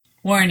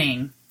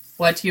Warning: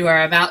 what you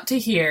are about to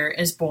hear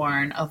is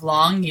born of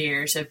long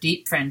years of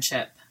deep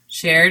friendship,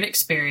 shared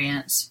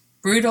experience,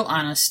 brutal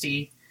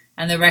honesty,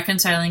 and the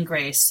reconciling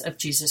grace of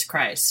Jesus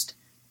Christ.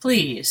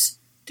 Please,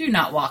 do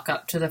not walk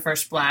up to the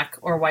first black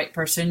or white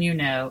person you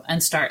know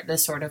and start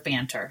this sort of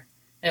banter.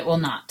 It will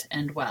not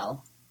end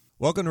well.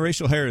 Welcome to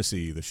Racial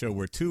Heresy, the show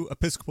where two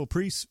Episcopal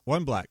priests,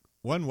 one black,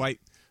 one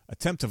white,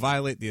 attempt to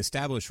violate the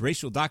established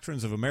racial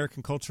doctrines of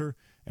American culture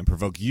and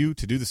provoke you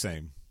to do the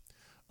same.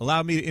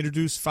 Allow me to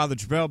introduce Father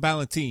Jabril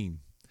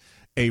Ballantine,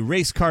 a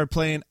race card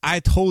playing, I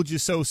told you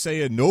so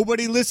saying,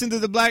 nobody listened to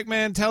the black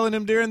man telling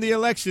him during the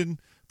election,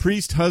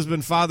 priest,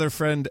 husband, father,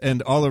 friend,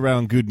 and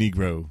all-around good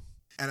Negro.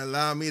 And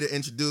allow me to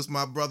introduce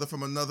my brother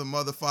from another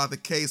mother, Father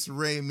Case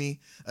Ramey,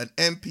 an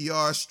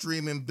NPR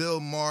streaming, Bill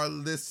Maher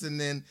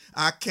listening.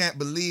 I can't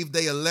believe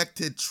they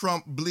elected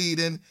Trump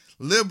bleeding,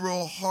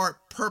 liberal heart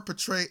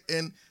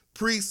perpetrating,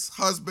 priest,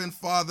 husband,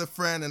 father,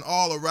 friend, and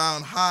all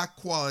around high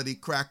quality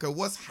cracker.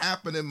 What's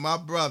happening, my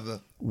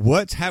brother?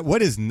 What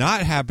is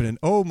not happening?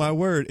 Oh my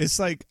word! It's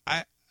like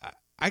I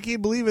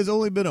can't believe it's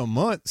only been a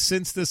month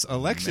since this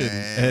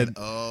election.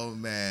 Oh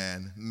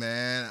man.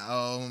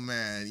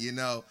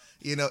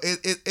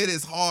 It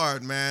is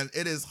hard, man.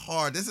 It is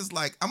hard. This is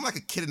like, I'm like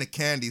a kid in a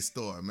candy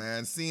store,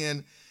 man.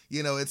 Seeing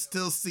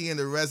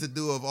the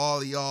residue of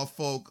all of y'all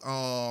folk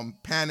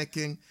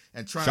panicking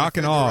and trying shock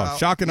to and awe.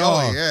 Shock and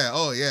awe.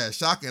 Oh yeah.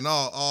 Shock and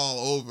awe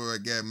all over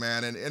again,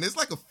 man. And it's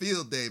like a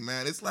field day,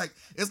 man. It's like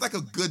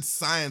a good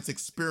science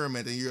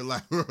experiment, and you're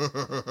like, we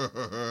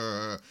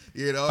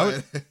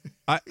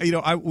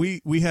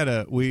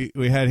had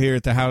here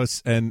at the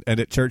house and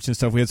at church and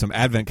stuff, we had some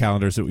advent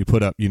calendars that we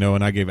put up,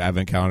 and I gave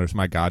advent calendars to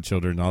my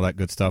godchildren and all that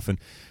good stuff. And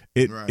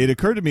it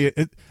occurred to me,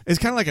 it's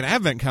kind of like an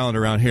advent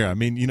calendar around here. I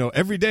mean,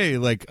 every day,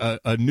 like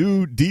a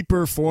new,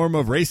 deeper form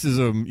of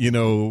racism,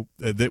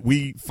 that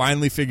we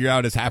finally figure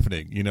out is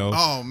happening,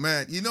 Oh,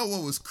 man. You know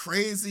what was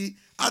crazy?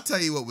 I'll tell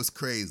you what was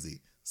crazy.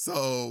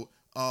 So,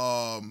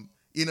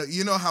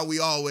 you know how we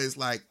always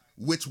like,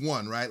 which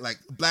one, right? Like,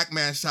 black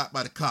man shot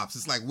by the cops.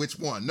 It's like, which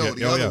one? No,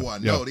 the other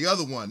one. No, the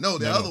other one. No,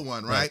 the other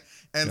one, right?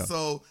 And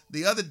so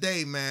the other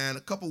day, man,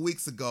 a couple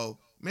weeks ago,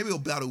 maybe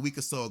about a week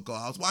or so ago,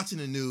 I was watching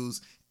the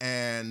news,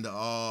 and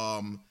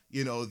the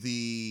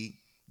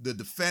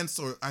defense,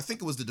 or I think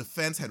it was the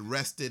defense, had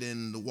rested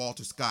in the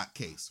Walter Scott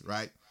case,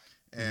 right?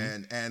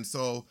 And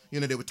so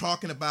they were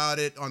talking about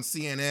it on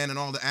CNN, and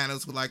all the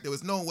analysts were like, there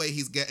was no way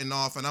he's getting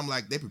off. And I'm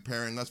like, they're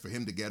preparing us for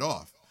him to get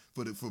off,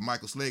 for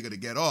Michael Slager to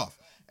get off.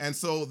 And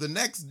so the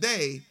next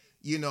day,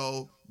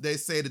 they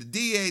say that the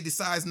DA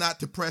decides not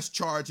to press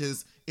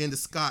charges in the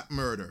Scott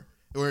murder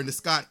or in the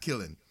Scott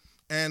killing.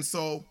 And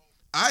so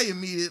I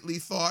immediately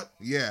thought,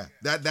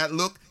 that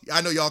look,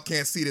 I know y'all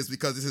can't see this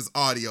because this is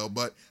audio,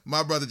 but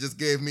my brother just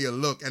gave me a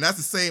look, and that's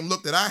the same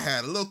look that I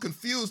had, a little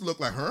confused look,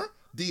 like, huh?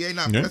 DA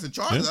not pressing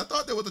charges? I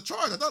thought there was a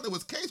charge. I thought there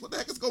was a case. What the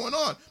heck is going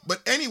on?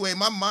 But anyway,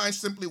 my mind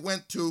simply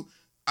went to,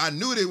 I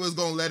knew they was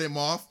going to let him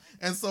off,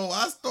 and so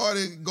I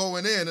started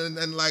going in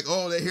and like,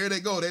 oh, here they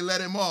go. They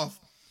let him off.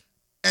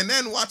 And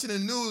then watching the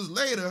news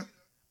later,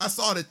 I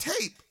saw the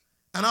tape,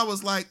 and I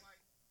was like,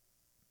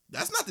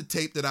 that's not the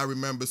tape that I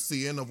remember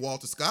seeing of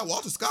Walter Scott.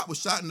 Walter Scott was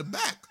shot in the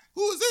back.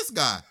 Who is this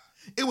guy?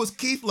 It was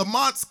Keith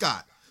Lamont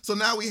Scott. So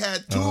now we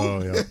had two.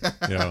 Oh,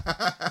 yeah.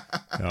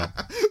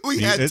 We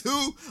had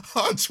two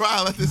on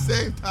trial at the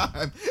same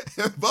time,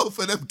 and both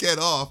of them get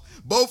off.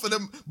 Both of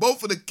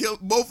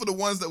the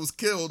ones that was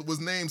killed was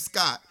named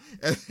Scott,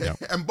 and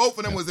both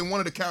of them was in one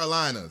of the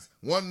Carolinas,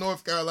 one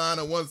North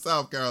Carolina, one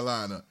South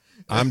Carolina.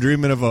 I'm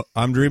dreaming of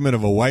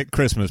a white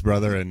Christmas,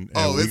 brother, and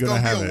it's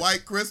gonna be a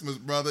white Christmas,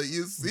 brother.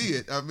 You see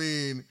it. I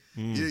mean,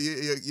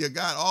 you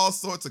got all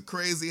sorts of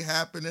crazy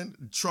happening.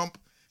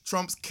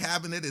 Trump's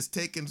cabinet is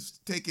taking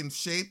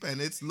shape, and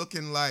it's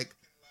looking like,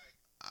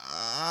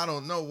 I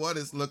don't know what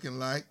it's looking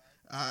like.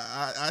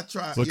 I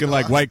try. It's looking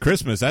like white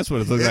Christmas. That's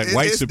what it looks like.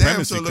 White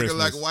supremacy Christmas. Looking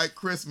like white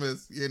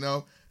Christmas.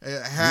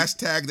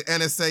 Hashtag the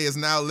NSA is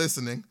now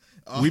listening.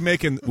 We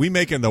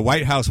making the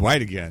White House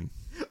white again.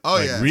 Oh,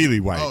 like, yeah. Really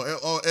white.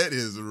 It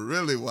is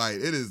really white.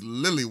 It is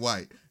lily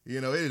white.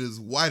 It is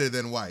whiter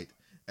than white.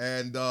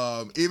 And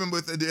even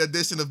with the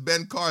addition of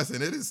Ben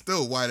Carson, it is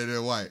still whiter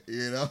than white,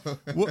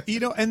 Well,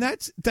 and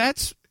that's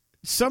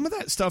some of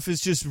that stuff is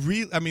just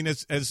real. I mean,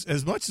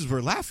 as much as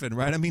we're laughing,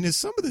 right? I mean,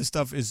 some of this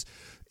stuff is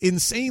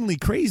insanely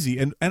crazy.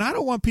 And I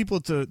don't want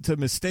people to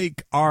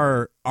mistake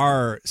our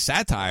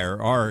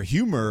satire, our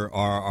humor,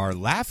 our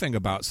laughing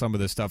about some of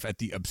this stuff at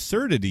the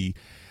absurdity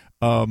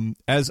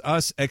as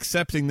us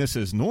accepting this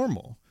as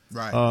normal.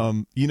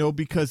 Right.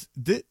 Because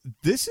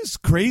this is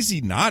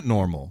crazy not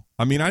normal.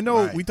 I mean, I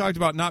know we talked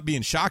about not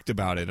being shocked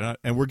about it,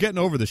 and we're getting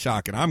over the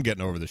shock, and I'm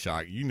getting over the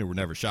shock. We're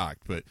never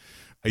shocked, but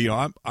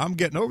I'm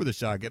getting over the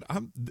shock,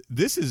 and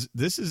this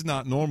is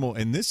not normal,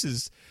 and this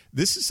is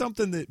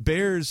something that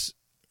bears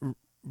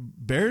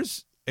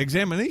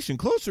examination,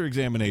 closer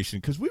examination,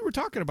 because we were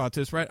talking about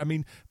this, right? I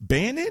mean,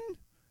 Bannon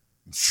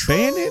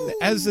Bannon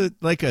as a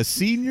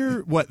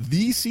senior,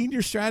 the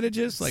senior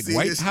strategist, like Senior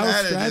White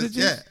House strategist.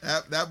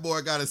 Yeah, that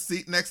boy got a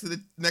seat next to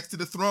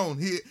the throne.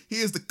 He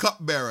is the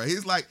cupbearer.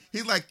 He's like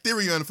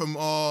Tyrion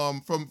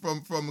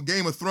from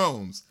Game of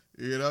Thrones.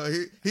 You know,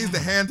 he's the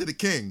hand to the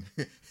king.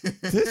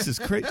 This is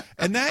crazy.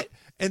 And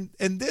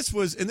this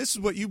is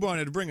what you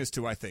wanted to bring us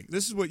to. I think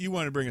this is what you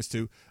wanted to bring us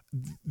to.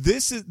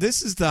 This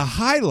is the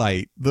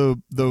highlight, the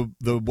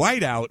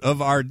whiteout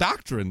of our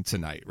doctrine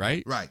tonight,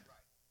 right? Right.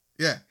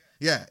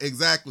 Yeah,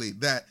 exactly.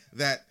 That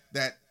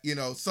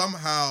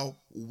somehow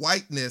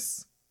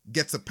whiteness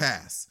gets a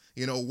pass.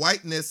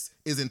 Whiteness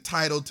is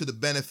entitled to the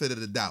benefit of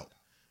the doubt.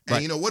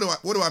 And right.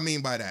 What do I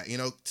mean by that?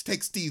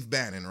 Take Steve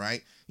Bannon,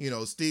 right?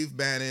 Steve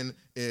Bannon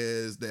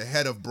is the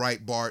head of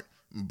Breitbart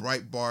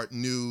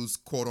News,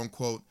 quote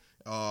unquote.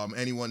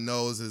 Anyone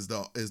knows is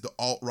the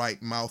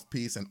alt-right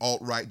mouthpiece, and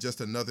alt-right just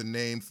another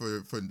name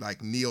for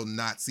like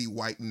neo-Nazi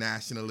white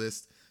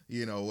nationalist.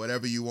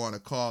 Whatever you want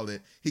to call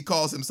it. He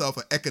calls himself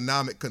an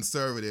economic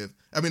conservative.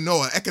 An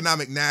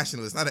economic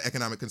nationalist, not an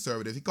economic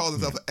conservative. He calls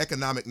himself an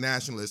economic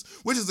nationalist,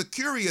 which is a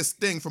curious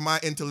thing for my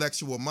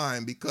intellectual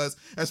mind, because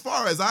as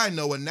far as I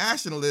know, a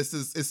nationalist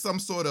is some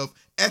sort of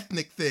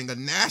ethnic thing, a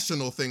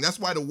national thing. That's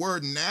why the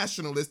word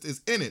nationalist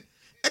is in it.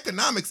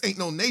 Economics ain't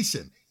no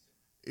nation,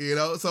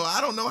 so I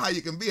don't know how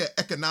you can be an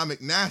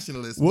economic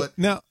nationalist. Well,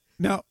 but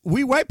now,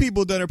 we white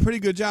people done a pretty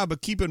good job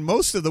of keeping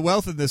most of the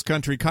wealth in this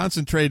country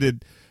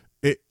concentrated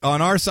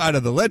on our side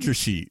of the ledger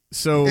sheet.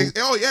 So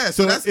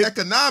so that's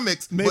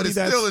economics, but it's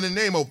still in the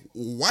name of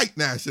white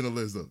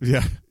nationalism.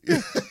 Yeah.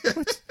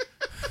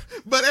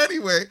 But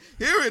anyway,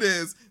 here it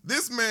is.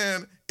 This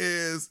man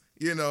is,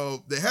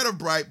 the head of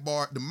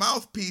Breitbart, the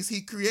mouthpiece.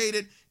 He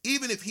created,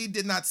 even if he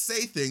did not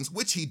say things,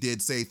 which he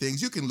did say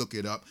things, you can look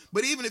it up,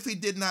 but even if he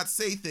did not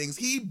say things,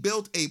 he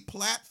built a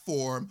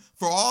platform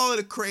for all of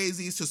the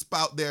crazies to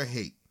spout their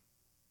hate.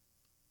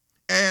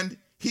 And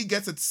he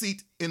gets a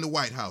seat in the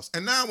White House.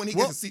 And now when he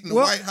gets a seat in the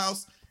White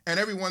House and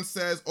everyone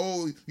says,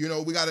 we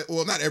got to,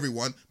 well, not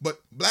everyone, but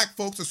black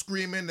folks are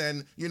screaming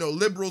and,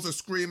 liberals are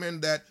screaming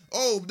that,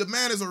 the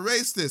man is a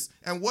racist.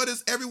 And what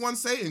does everyone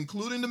say,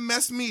 including the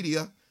mass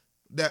media?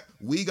 That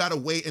we got to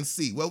wait and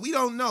see. Well, we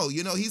don't know.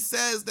 He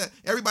says that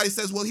everybody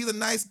says, well, he's a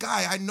nice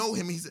guy. I know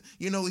him. He's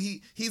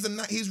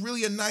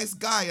really a nice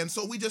guy. And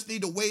so we just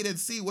need to wait and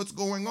see what's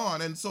going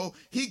on. And so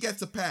he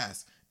gets a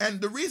pass.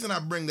 And the reason I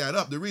bring that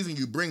up, the reason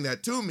you bring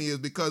that to me is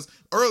because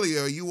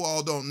earlier, you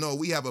all don't know,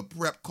 we have a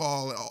prep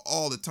call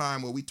all the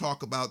time where we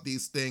talk about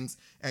these things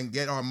and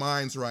get our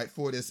minds right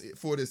for this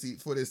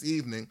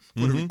evening,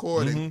 for the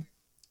recording.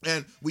 Mm-hmm.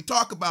 And we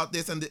talk about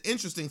this, and the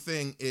interesting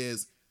thing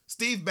is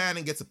Steve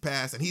Bannon gets a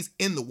pass, and he's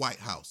in the White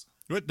House.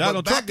 But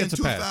back in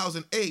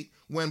 2008,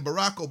 when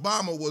Barack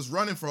Obama was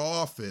running for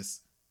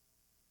office,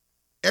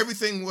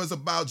 everything was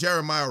about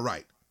Jeremiah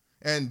Wright.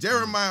 And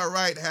Jeremiah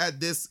Wright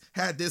had this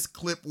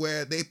clip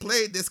where they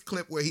played this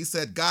clip where he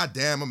said, "God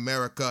damn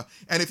America."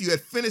 And if you had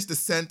finished the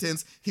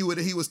sentence, he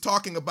was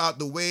talking about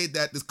the way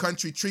that this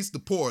country treats the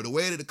poor, the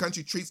way that the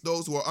country treats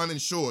those who are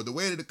uninsured, the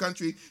way that the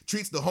country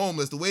treats the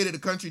homeless, the way that the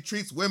country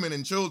treats women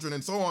and children,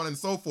 and so on and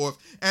so forth,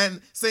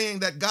 and saying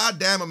that God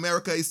damn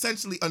America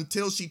essentially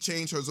until she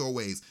changes her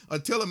ways,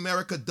 until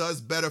America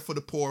does better for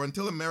the poor,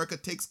 until America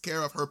takes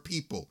care of her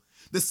people.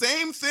 The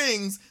same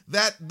things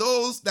that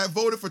those that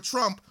voted for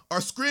Trump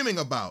are screaming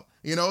about,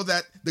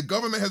 that the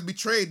government has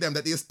betrayed them,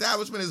 that the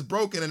establishment is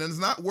broken and is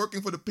not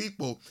working for the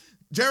people.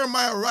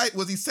 Jeremiah Wright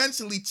was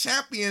essentially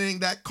championing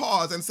that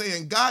cause and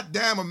saying, God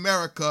damn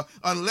America,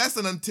 unless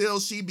and until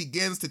she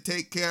begins to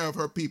take care of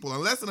her people,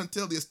 unless and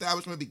until the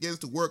establishment begins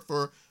to work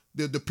for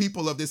the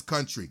people of this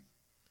country.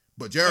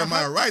 But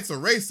Jeremiah Wright's a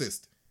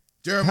racist.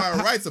 Jeremiah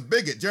Wright's a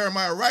bigot.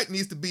 Jeremiah Wright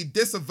needs to be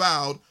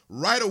disavowed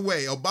right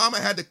away. Obama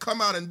had to come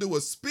out and do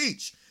a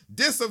speech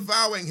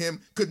disavowing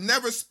him, could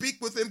never speak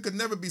with him, could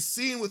never be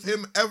seen with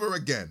him ever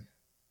again.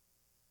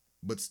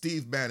 But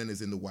Steve Bannon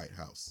is in the White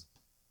House.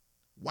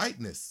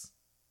 Whiteness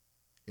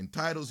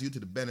entitles you to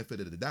the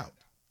benefit of the doubt.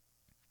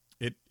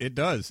 It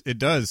does. It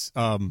does.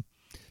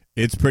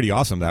 It's pretty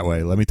awesome that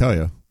way, let me tell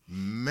you.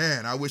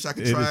 Man, I wish I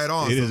could try it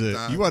on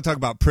sometime. You want to talk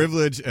about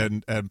privilege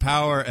and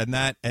power and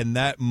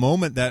that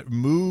moment, that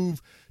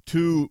move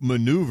to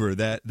maneuver,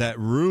 that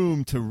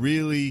room to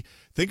really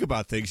think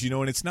about things,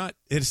 and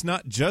it's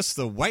not just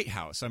the White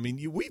House. I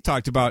mean, we've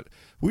talked about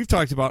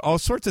all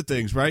sorts of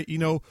things, right?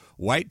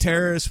 White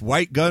terrorists,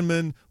 white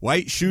gunmen,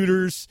 white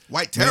shooters,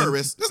 white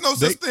terrorists. There's no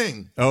such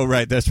thing. Oh,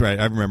 right, that's right.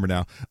 I remember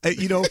now. They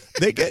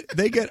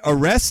get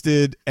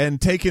arrested and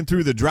taken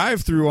through the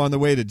drive-through on the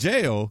way to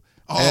jail.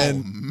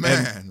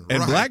 And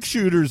black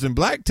shooters and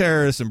black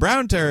terrorists and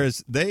brown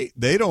terrorists, they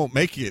don't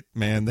make it,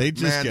 man. They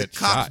just get the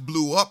cops shot.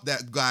 Blew up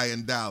that guy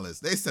in Dallas.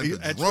 They sent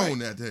a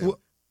drone at him.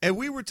 Well, and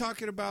we were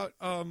talking about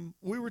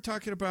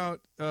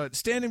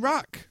Standing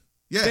Rock.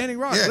 Yeah. Standing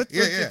Rock. Yeah.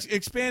 Let's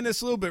expand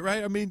this a little bit,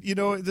 right? I mean,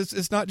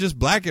 it's not just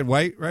black and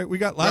white, right? We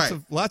got lots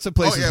Right. of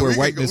places where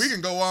whiteness. We can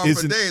go on for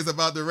isn't- days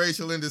about the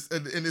racial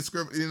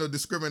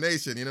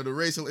discrimination, the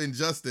racial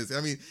injustice.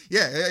 I mean,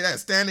 yeah.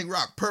 Standing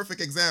Rock,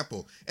 perfect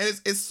example. And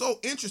it's so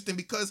interesting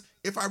because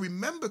if I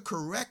remember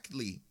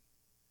correctly,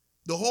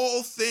 the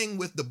whole thing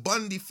with the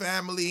Bundy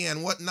family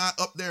and whatnot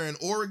up there in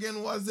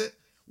Oregon, was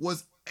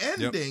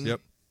ending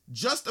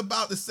just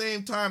about the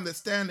same time that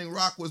Standing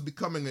Rock was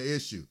becoming an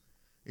issue.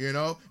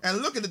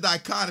 And look at the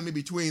dichotomy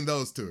between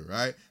those two,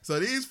 right? So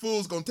these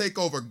fools gonna take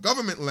over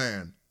government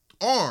land,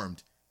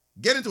 armed,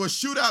 get into a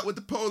shootout with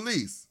the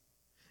police,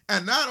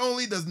 and not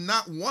only does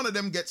not one of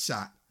them get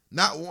shot,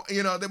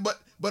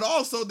 but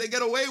also they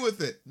get away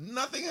with it.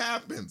 Nothing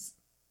happens.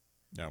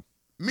 No.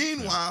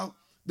 Meanwhile,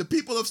 the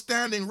people of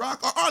Standing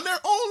Rock are on their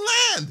own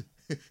land.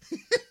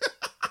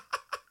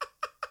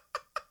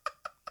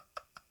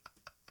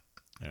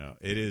 Yeah,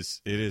 it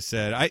is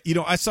sad.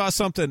 I saw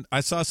something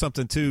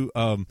too.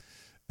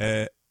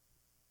 And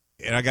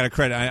I got to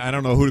credit. I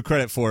don't know who to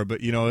credit for,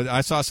 but I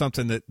saw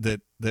something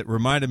that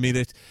reminded me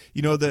that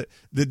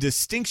the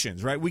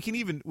distinctions, right? We can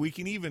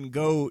even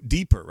go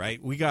deeper, right?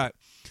 We got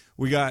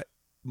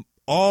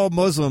all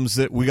Muslims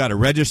that we got to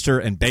register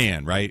and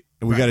ban, right?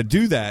 And we got to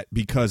do that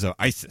because of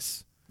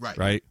ISIS,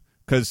 right?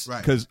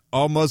 Because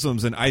all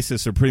Muslims and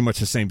ISIS are pretty much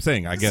the same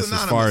thing, I guess.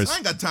 Synonymous. As far as I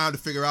ain't got time to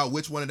figure out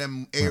which one of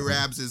them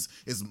Arabs is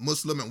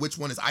Muslim and which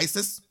one is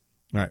ISIS.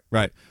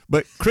 Right.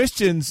 But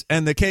Christians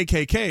and the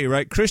KKK,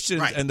 right?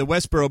 Christians and the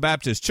Westboro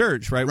Baptist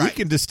Church, right? We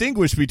can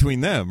distinguish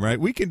between them, right?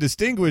 We can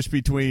distinguish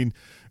between,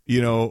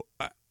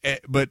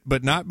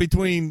 but not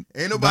between.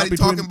 Ain't nobody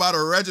talking about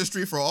a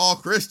registry for all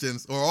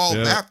Christians or all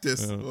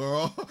Baptists or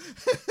all.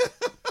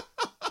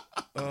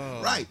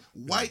 Right.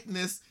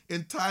 Whiteness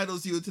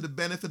entitles you to the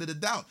benefit of the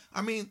doubt.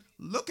 I mean,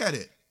 look at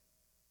it.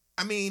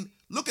 You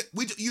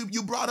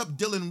brought up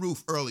Dylan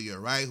Roof earlier,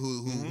 right?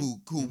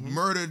 Who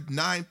murdered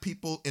 9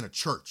 people in a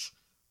church,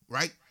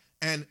 right?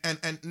 And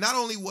not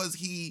only was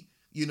he,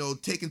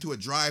 taken to a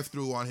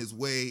drive-through on his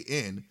way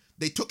in,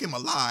 they took him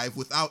alive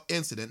without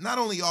incident. Not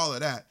only all of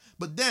that,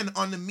 but then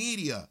on the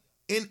media,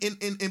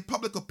 in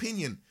public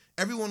opinion,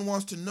 everyone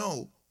wants to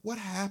know what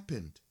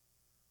happened.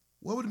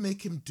 What would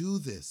make him do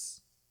this?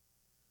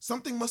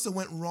 Something must have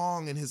went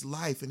wrong in his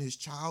life, in his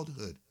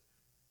childhood.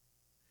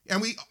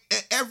 And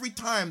every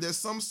time there's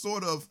some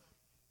sort of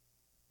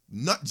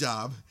nut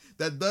job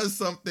that does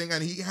something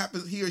and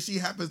he or she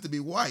happens to be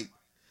white,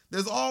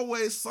 there's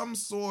always some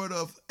sort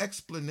of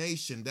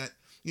explanation that,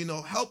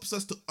 helps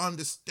us to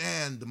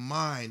understand the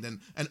mind and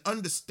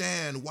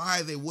understand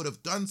why they would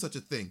have done such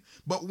a thing.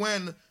 But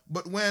when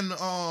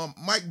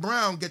Mike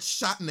Brown gets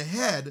shot in the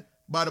head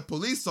by the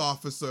police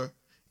officer,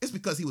 it's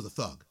because he was a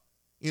thug.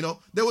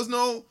 There was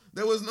no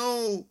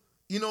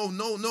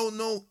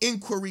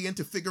inquiry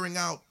into figuring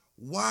out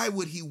why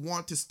would he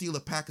want to steal a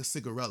pack of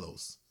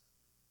cigarillos?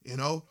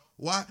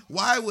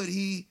 Why would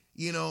he,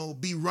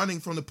 be running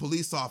from the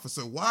police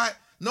officer? Why?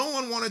 No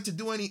one wanted to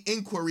do any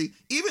inquiry,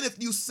 even if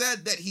you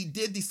said that he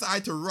did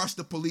decide to rush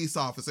the police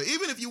officer,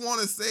 even if you want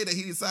to say that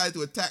he decided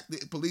to attack the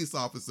police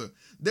officer.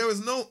 There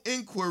was no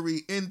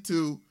inquiry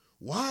into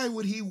why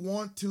would he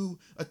want to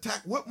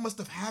attack? What must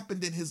have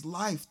happened in his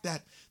life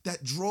that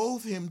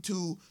drove him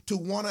to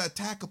want to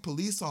attack a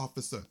police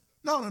officer?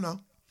 No.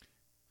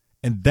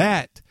 And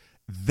that's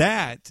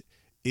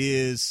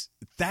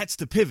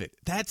the pivot.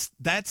 That's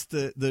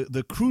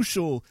the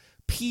crucial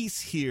piece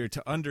here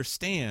to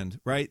understand,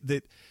 right?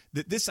 That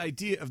this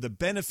idea of the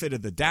benefit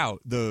of the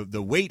doubt,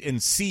 the wait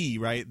and see,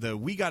 right?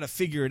 We got to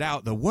figure it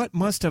out. The what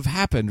must have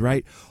happened,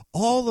 right?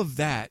 All of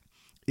that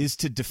is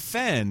to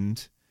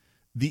defend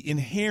the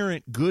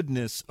inherent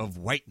goodness of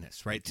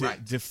whiteness, right? To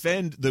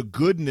defend the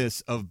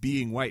goodness of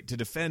being white, to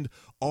defend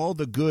all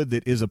the good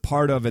that is a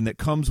part of and that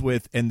comes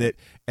with, and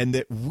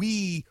that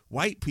we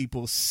white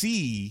people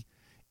see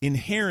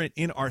inherent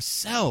in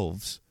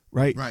ourselves,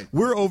 right?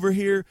 We're over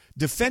here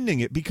defending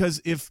it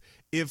because if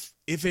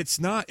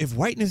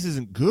whiteness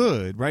isn't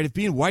good, right? If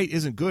being white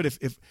isn't good,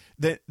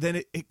 then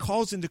it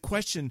calls into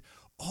question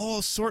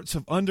all sorts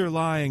of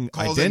underlying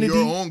identity,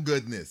 your own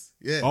goodness,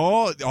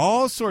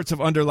 all sorts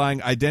of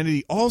underlying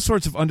identity, all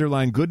sorts of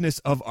underlying goodness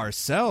of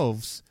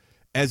ourselves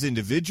as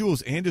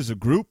individuals and as a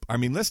group. I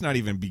mean, let's not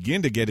even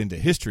begin to get into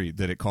history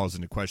that it calls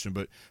into question,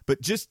 but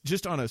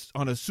just on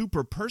a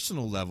super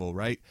personal level,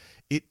 right?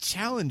 It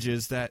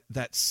challenges that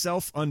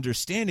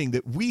self-understanding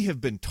that we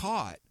have been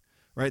taught,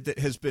 right? That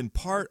has been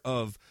part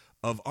of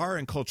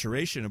our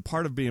enculturation and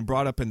part of being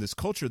brought up in this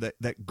culture,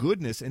 that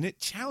goodness, and it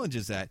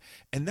challenges that.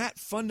 And that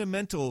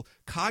fundamental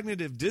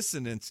cognitive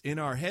dissonance in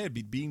our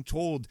head, being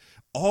told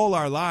all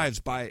our lives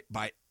by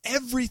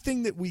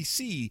everything that we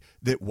see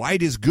that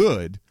white is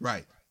good.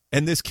 Right.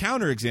 And this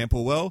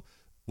counterexample,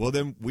 well,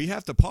 then we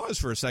have to pause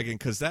for a second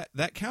because that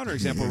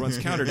counterexample runs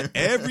counter to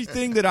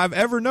everything that I've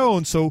ever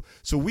known. So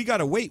we got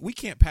to wait. We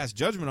can't pass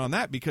judgment on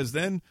that because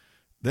then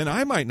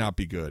I might not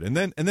be good. And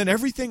then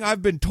everything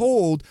I've been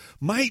told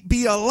might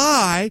be a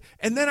lie,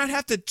 and then I'd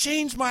have to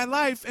change my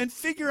life and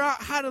figure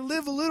out how to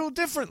live a little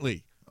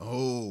differently.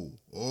 Right.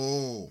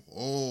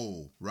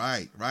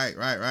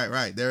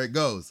 There it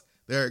goes.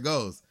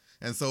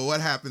 And so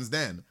what happens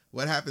then?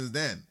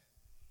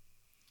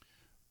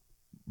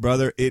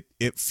 Brother,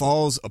 it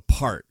falls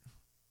apart.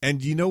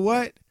 And you know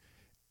what?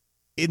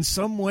 In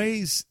some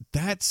ways,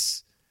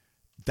 that's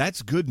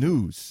good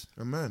news.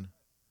 Amen.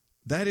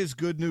 That is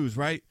good news,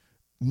 right?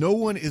 No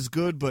one is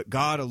good but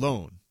God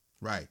alone.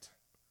 Right.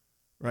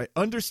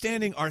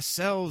 Understanding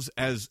ourselves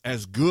as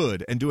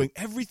good and doing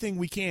everything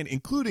we can,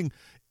 including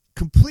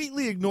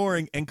completely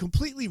ignoring and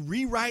completely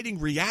rewriting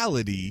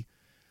reality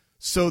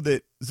so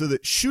that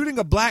shooting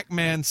a black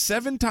man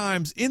 7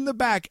 times in the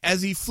back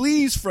as he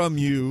flees from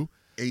you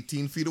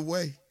 18 feet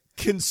away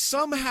can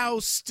somehow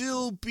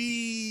still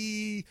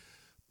be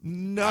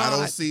not I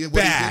don't see what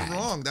bad. he did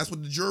wrong. That's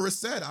what the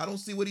jurist said. I don't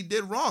see what he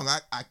did wrong.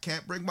 I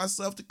can't bring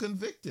myself to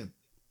convict him.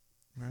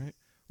 Right.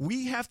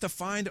 We have to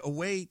find a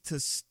way to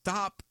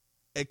stop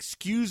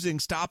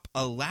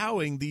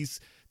allowing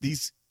these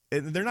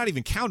and they're not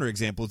even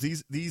counterexamples.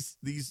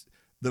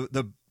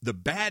 The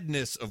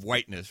badness of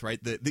whiteness,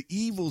 right? The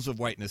evils of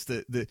whiteness,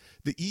 the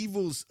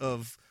evils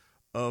of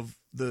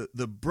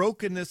the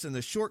brokenness and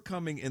the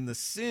shortcoming and the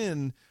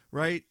sin,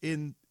 right?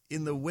 In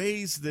the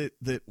ways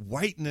that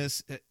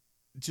whiteness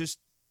just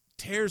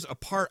tears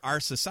apart our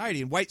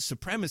society, and white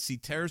supremacy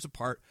tears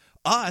apart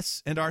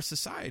us and our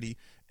society,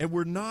 and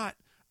we're not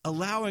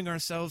allowing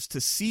ourselves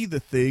to see the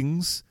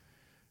things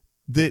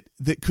that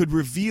could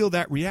reveal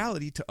that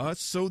reality to us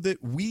so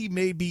that we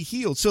may be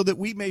healed, so that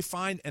we may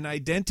find an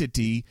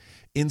identity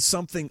in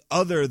something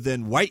other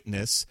than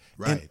whiteness,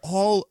 right, and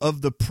all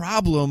of the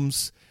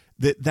problems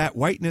that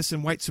whiteness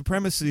and white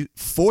supremacy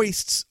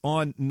foists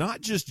on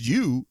not just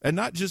you and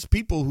not just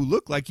people who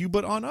look like you,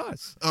 but on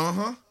us.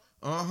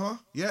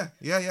 Yeah.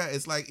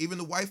 It's like even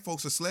the white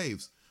folks are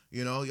slaves.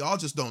 Y'all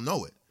just don't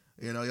know it.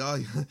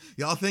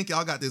 Y'all think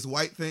y'all got this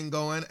white thing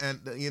going, and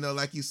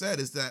like you said,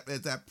 is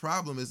that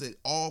problem is it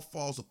all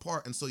falls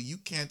apart, and so you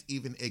can't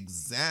even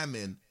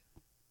examine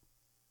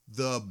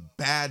the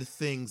bad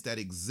things that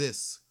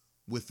exist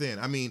within.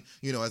 I mean,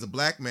 as a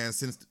black man,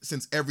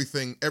 since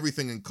everything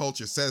in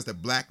culture says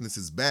that blackness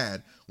is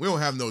bad, we don't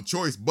have no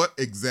choice but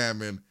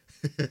examine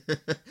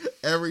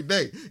every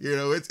day.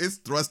 It's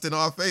thrust in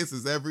our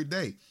faces every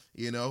day.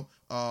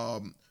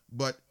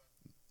 But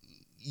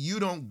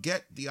you don't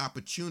get the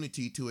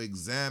opportunity to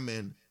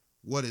examine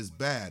what is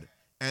bad.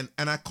 And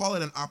I call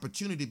it an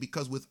opportunity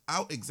because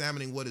without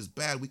examining what is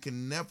bad, we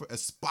can never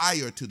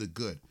aspire to the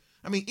good.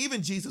 I mean,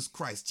 even Jesus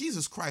Christ,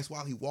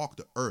 while he walked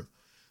the earth,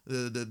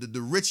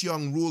 the rich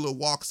young ruler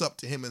walks up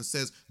to him and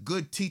says,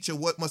 "Good teacher,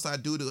 what must I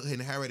do to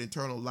inherit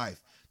eternal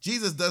life?"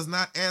 Jesus does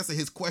not answer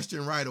his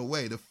question right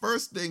away. The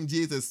first thing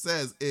Jesus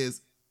says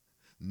is,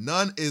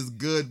 "None is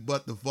good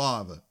but the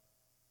Father."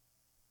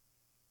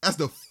 That's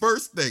the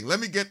first thing. Let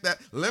me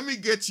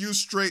get you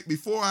straight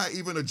before I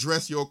even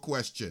address your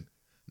question.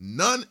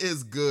 None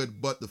is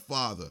good but the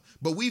Father.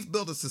 But we've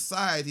built a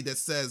society that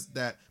says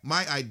that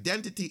my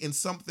identity in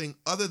something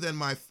other than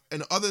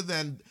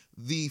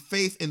the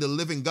faith in the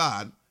living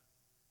God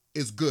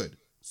is good.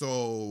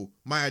 So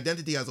my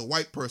identity as a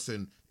white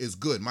person is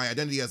good. My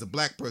identity as a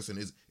black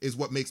person is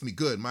what makes me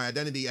good. My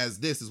identity as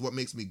this is what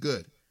makes me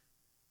good.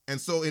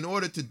 And so in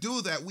order to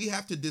do that, we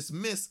have to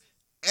dismiss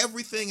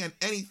everything and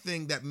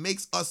anything that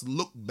makes us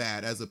look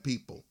bad as a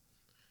people.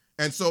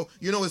 And so,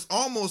 it's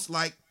almost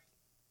like,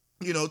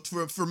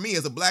 for me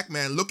as a black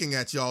man looking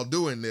at y'all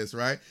doing this,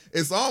 right?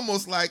 It's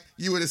almost like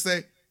you would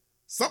say,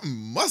 something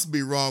must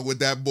be wrong with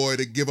that boy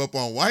to give up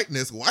on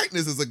whiteness.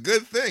 Whiteness is a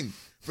good thing.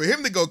 For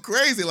him to go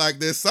crazy like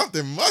this,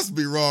 something must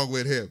be wrong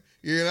with him.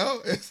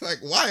 It's like,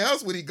 why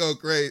else would he go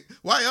crazy?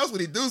 Why else would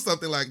he do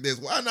something like this?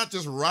 Why not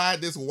just ride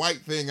this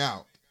white thing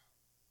out?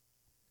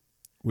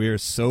 We are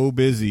so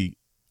busy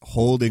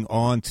holding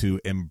on to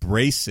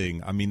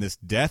embracing, this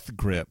death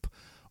grip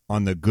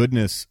on the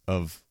goodness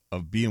of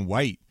being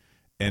white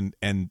and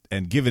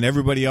giving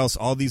everybody else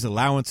all these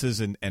allowances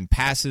and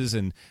passes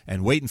and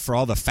waiting for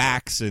all the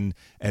facts and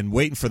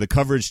waiting for the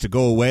coverage to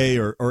go away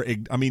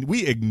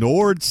we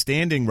ignored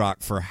Standing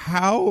Rock for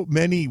how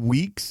many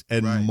weeks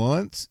and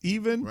months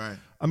even?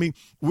 Right.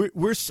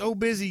 We're so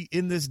busy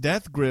in this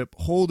death grip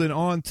holding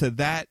on to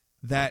that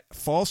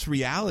false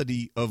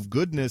reality of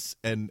goodness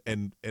and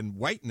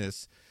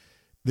whiteness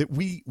that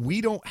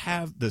we don't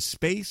have the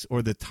space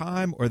or the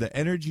time or the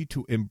energy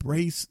to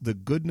embrace the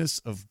goodness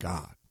of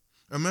God.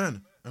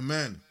 Amen.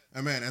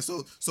 And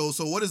so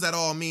what does that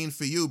all mean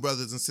for you,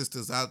 brothers and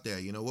sisters out there?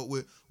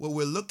 What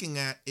we're looking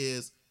at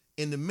is,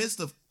 in the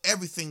midst of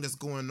everything that's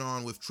going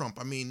on with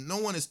Trump, no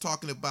one is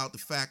talking about the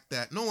fact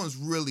that no one's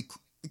really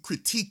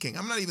critiquing.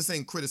 I'm not even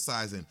saying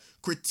criticizing,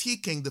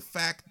 critiquing the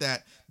fact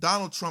that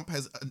Donald Trump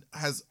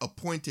has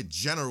appointed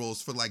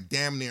generals for like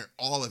damn near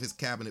all of his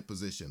cabinet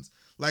positions.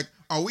 Like,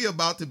 are we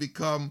about to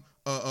become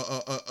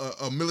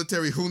a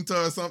military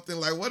junta or something?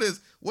 Like, what is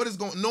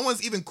going? No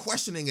one's even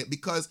questioning it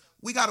because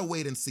we gotta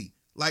wait and see.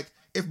 Like,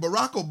 if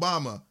Barack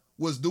Obama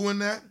was doing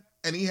that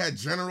and he had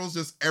generals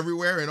just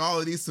everywhere in all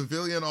of these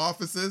civilian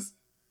offices,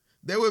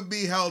 there would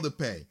be hell to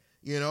pay.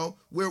 You know,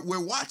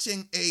 we're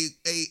watching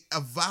a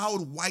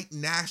avowed white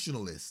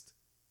nationalist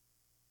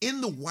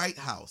in the White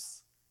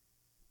House,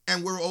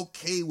 and we're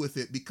okay with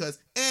it because,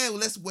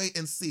 let's wait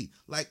and see.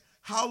 Like,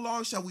 how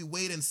long shall we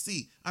wait and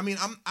see? I mean,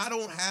 I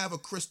don't have a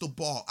crystal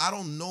ball. I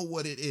don't know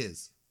what it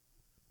is,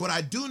 but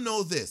I do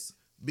know this,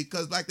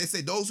 because like they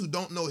say, those who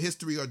don't know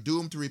history are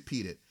doomed to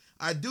repeat it.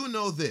 I do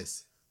know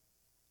this.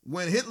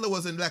 When Hitler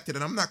was elected,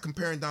 and I'm not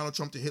comparing Donald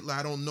Trump to Hitler,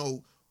 I don't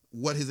know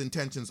what his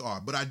intentions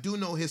are, but I do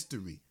know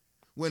history.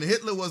 When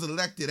Hitler was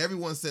elected,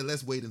 everyone said,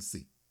 let's wait and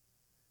see.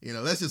 You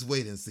know, let's just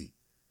wait and see.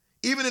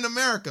 Even in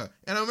America,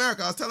 I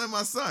was telling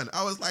my son,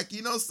 I was like,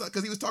 you know, son,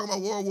 because he was talking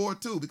about World War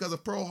II because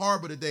of Pearl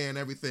Harbor today and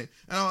everything.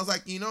 And I was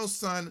like, you know,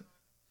 son,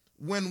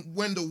 when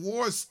the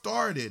war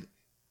started,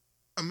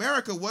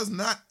 America was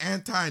not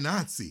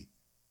anti-Nazi.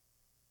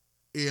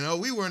 You know,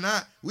 we were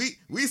not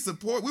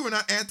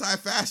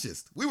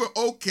anti-fascist. We were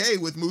okay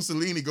with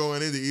Mussolini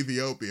going into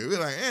Ethiopia. We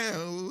were like,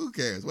 who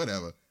cares?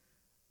 Whatever.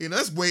 You know,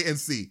 let's wait and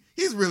see.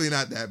 He's really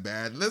not that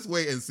bad. Let's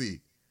wait and see.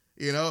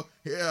 You know,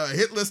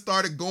 Hitler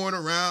started going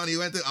around. He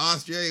went to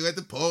Austria. He went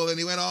to Poland.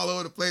 He went all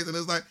over the place. And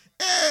it's like,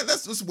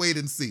 let's just wait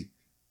and see.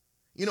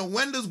 You know,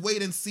 when does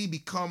wait and see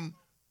become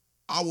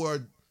our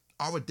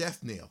death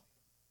knell?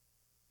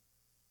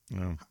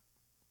 Yeah.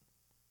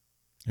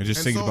 I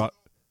just thinking about.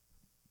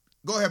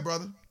 Go ahead,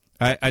 brother.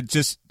 I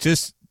just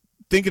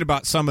thinking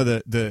about some of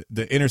the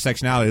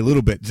intersectionality a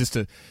little bit, just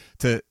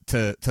to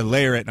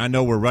layer it. And I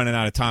know we're running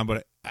out of time,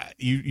 but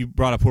you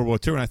brought up World War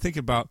II, and I think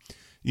about,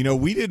 you know,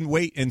 we didn't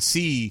wait and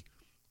see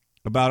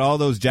about all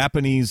those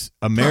Japanese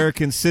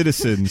American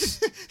citizens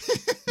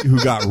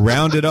who got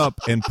rounded up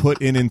and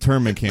put in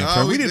internment camps.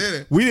 No,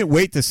 right? We didn't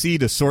wait to see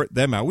to sort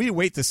them out. We didn't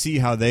wait to see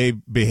how they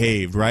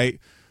behaved, right?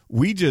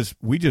 We just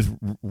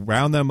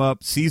round them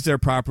up, seized their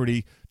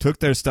property, took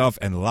their stuff,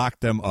 and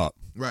locked them up.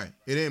 Right.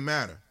 It didn't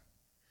matter.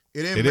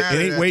 It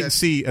ain't wait and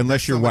see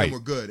unless you're white. Were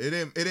good.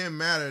 It didn't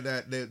matter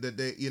that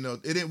they you know,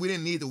 we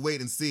didn't need to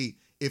wait and see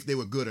if they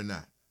were good or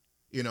not.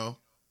 You know,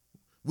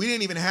 we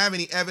didn't even have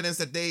any evidence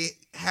that they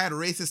had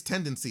racist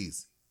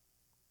tendencies.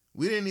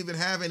 We didn't even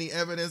have any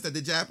evidence that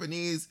the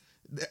Japanese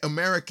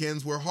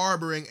Americans were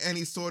harboring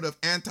any sort of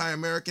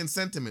anti-American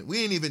sentiment. We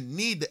didn't even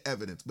need the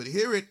evidence. But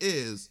here it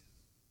is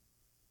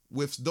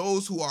with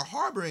those who are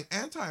harboring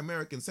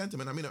anti-American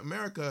sentiment. I mean,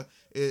 America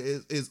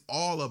is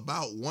all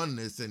about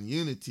oneness and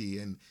unity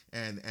and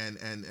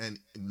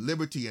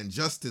liberty and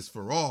justice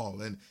for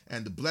all,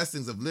 and the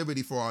blessings of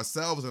liberty for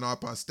ourselves and our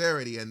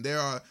posterity. And there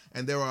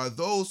are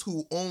those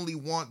who only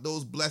want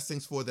those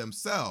blessings for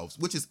themselves,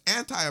 which is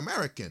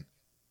anti-American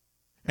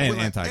and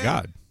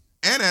anti-God.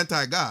 And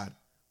anti-God.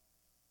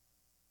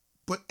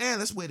 But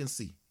let's wait and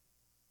see.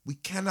 We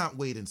cannot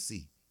wait and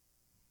see.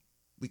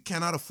 We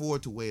cannot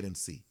afford to wait and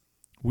see.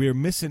 We're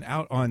missing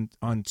out on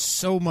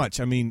so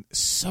much. I mean,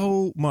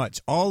 so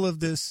much. All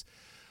of this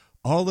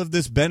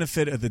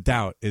benefit of the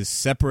doubt is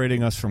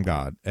separating us from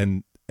God,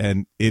 and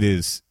it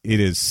is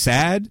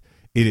sad,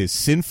 it is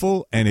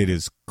sinful, and it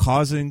is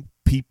causing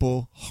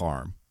people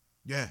harm.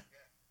 Yeah,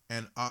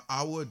 and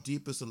our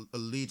deepest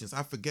allegiance.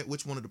 I forget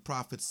which one of the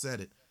prophets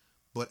said it,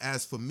 but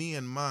as for me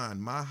and mine,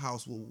 my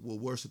house will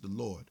worship the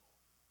Lord.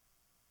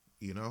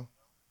 You know.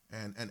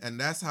 And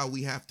that's how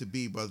we have to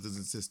be, brothers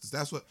and sisters.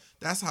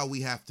 That's how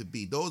we have to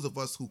be. Those of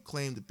us who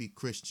claim to be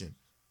Christian,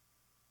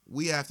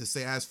 we have to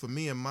say, as for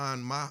me and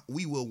mine,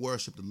 we will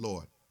worship the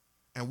Lord.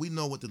 And we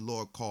know what the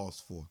Lord calls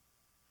for.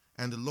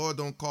 And the Lord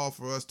don't call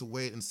for us to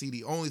wait and see.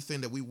 The only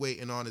thing that we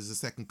waiting on is the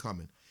second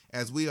coming.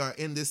 As we are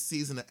in this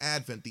season of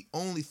Advent, the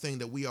only thing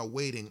that we are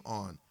waiting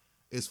on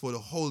is for the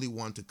Holy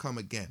One to come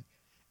again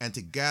and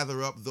to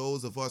gather up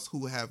those of us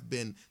who have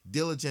been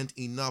diligent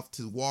enough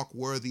to walk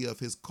worthy of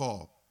his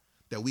call,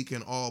 that we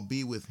can all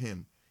be with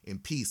him in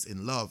peace,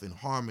 in love, in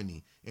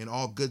harmony, in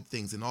all good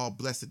things, in all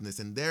blessedness.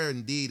 And there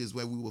indeed is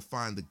where we will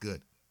find the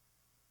good.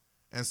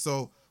 And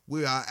so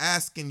we are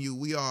asking you,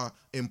 we are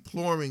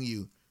imploring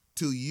you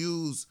to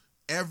use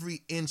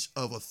every inch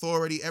of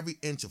authority, every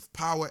inch of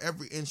power,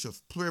 every inch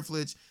of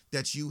privilege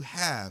that you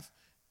have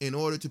in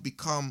order to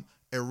become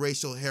a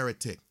racial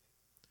heretic.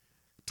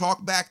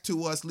 Talk back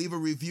to us, leave a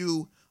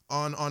review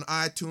on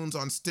iTunes,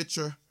 on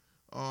Stitcher,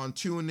 on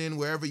TuneIn,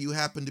 wherever you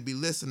happen to be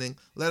listening.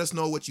 Let us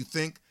know what you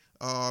think.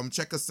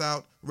 Check us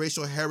out,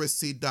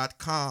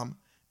 racialheresy.com.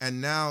 And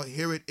now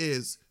here it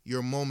is,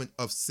 your moment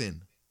of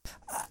sin.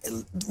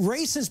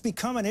 Race has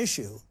become an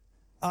issue.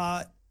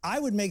 I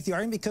would make the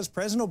argument because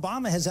President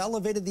Obama has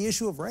elevated the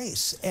issue of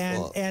race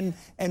and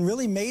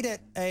really made it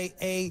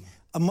a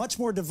much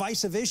more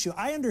divisive issue.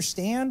 I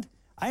understand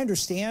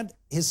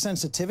his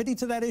sensitivity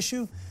to that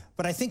issue,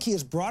 but I think he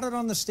has brought it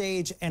on the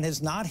stage and has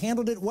not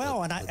handled it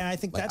well, and I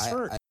think that's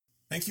hurt.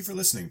 Thank you for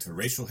listening to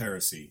Racial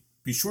Heresy.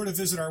 Be sure to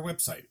visit our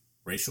website,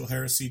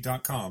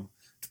 racialheresy.com,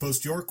 to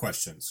post your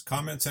questions,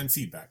 comments, and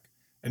feedback,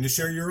 and to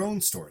share your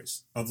own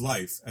stories of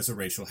life as a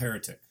racial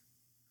heretic.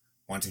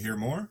 Want to hear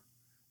more?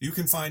 You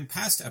can find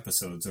past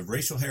episodes of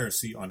Racial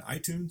Heresy on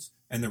iTunes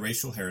and the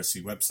Racial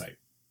Heresy website.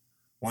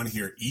 Want to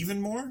hear even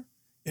more?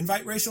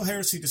 Invite Racial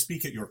Heresy to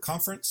speak at your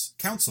conference,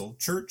 council,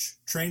 church,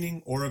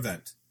 training, or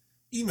event.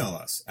 email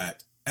us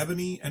at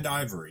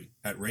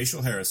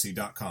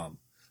ebonyandivory@racialheresy.com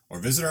or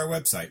visit our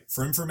website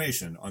for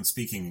information on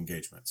speaking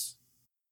engagements.